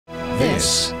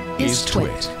This is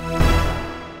TWiT.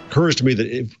 Occurs to me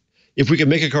that if we can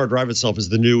make a car drive itself is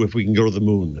the new if we can go to the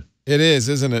moon. It is,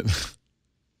 isn't it?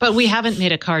 But we haven't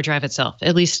made a car drive itself,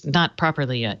 at least not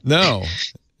properly yet. No.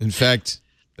 In fact,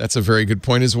 that's a very good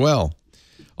point as well.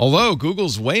 Although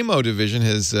Google's Waymo division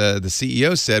has, the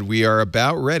CEO said, we are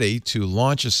about ready to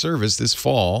launch a service this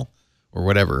fall, or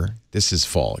whatever. This is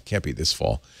fall. It can't be this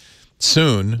fall.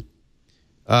 Soon.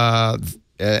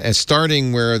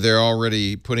 Starting where they're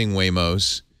already putting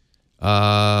Waymos.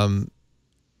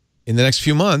 In the next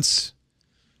few months,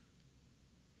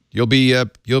 you'll be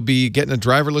getting a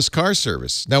driverless car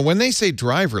service. Now, when they say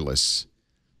driverless,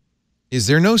 is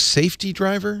there no safety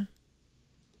driver?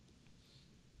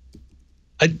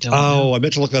 I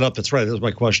meant to look that up. That's right. That was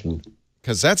my question.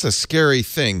 Because that's a scary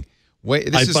thing.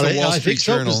 This is the Wall Street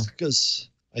Journal.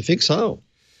 I think so.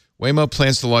 Waymo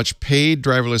plans to launch paid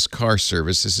driverless car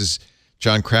service. This is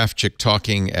John Krafchick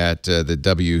talking at the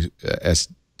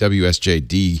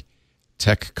WSJD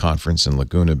Tech Conference in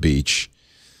Laguna Beach.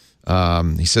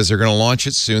 He says they're going to launch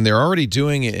it soon. They're already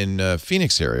doing it in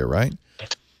Phoenix area, right?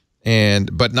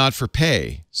 But not for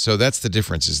pay. So that's the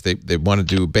difference. Is they want to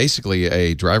do basically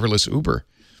a driverless Uber.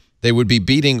 They would be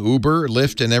beating Uber,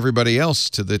 Lyft, and everybody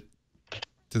else to the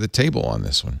table on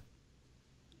this one.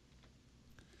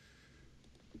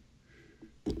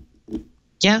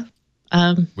 Yeah.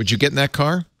 Would you get in that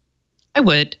car? I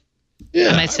would. Yeah,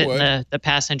 I might sit in the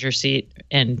passenger seat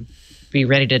and be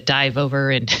ready to dive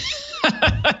over and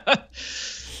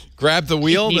grab the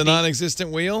wheel, the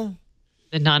non-existent wheel.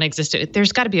 The non-existent.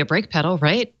 There's got to be a brake pedal,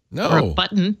 right? No. Or a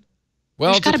button.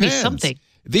 Well, there's got to be something.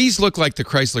 These look like the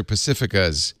Chrysler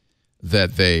Pacificas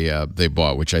that they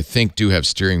bought, which I think do have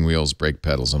steering wheels, brake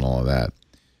pedals, and all of that.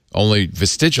 Only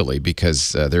vestigially,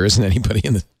 because there isn't anybody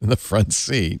in the front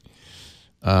seat.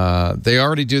 They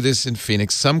already do this in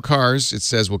Phoenix. Some cars, it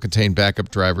says, will contain backup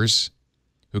drivers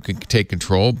who can take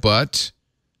control, but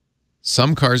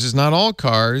some cars is not all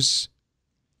cars.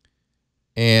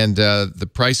 And the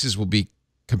prices will be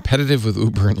competitive with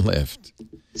Uber and Lyft.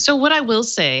 So what I will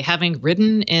say, having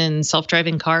ridden in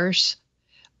self-driving cars,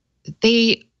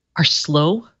 they are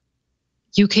slow.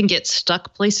 You can get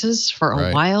stuck places for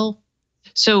a while.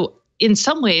 So in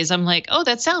some ways, I'm like, oh,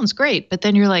 that sounds great. But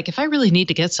then you're like, if I really need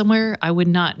to get somewhere, I would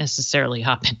not necessarily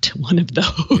hop into one of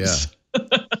those.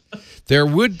 Yeah. There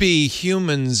would be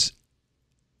humans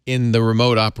in the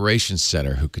remote operations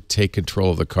center who could take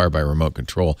control of the car by remote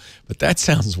control. But that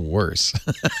sounds worse.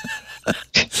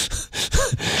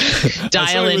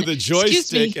 Dial in with a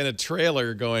joystick and a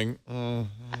trailer going.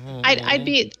 I'd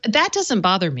be. That doesn't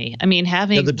bother me. I mean,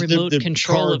 having remote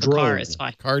control of a car is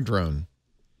fine. Car drone.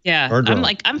 Yeah,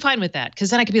 I'm fine with that, because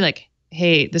then I could be like,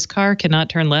 hey, this car cannot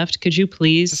turn left. Could you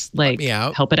please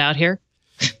help it out here?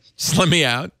 Just let me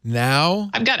out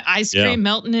now. I've got ice cream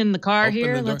melting in the car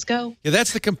here. Let's go. Yeah,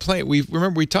 that's the complaint.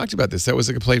 Remember we talked about this. That was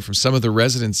a complaint from some of the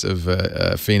residents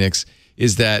of Phoenix,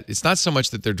 is that it's not so much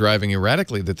that they're driving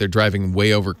erratically, that they're driving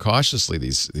way over cautiously,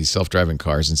 these self-driving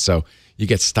cars. And so you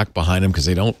get stuck behind them because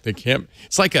they can't.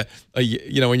 It's like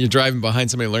when you're driving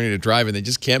behind somebody learning to drive and they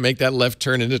just can't make that left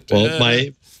turn into. Well,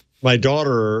 my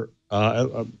daughter, I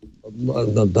don't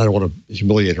want to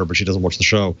humiliate her, but she doesn't watch the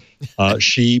show.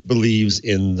 She believes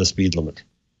in the speed limit.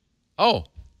 Oh,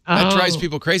 that drives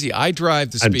people crazy. I drive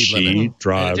the speed limit.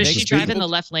 Does she drive in the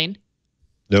left lane?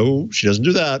 No, she doesn't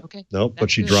do that. Okay. No,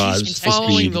 but she drives. She's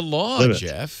following the law, limit.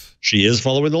 Jeff. She is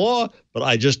following the law, but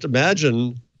I just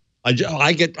imagine I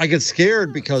get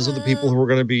scared because of the people who are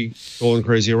going to be going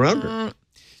crazy around her.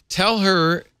 Tell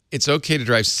her it's okay to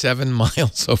drive 7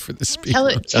 miles over the speed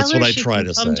limit. That's what I try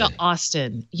to say. Come to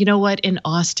Austin. You know what? In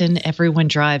Austin, everyone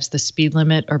drives the speed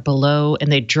limit or below, and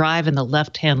they drive in the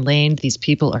left-hand lane. These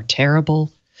people are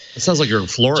terrible. It sounds like you're in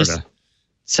Florida.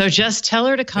 Just tell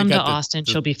her to come to Austin.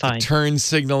 She'll be fine. The turn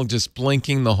signal just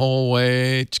blinking the whole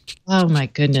way. Oh, my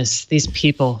goodness. These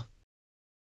people.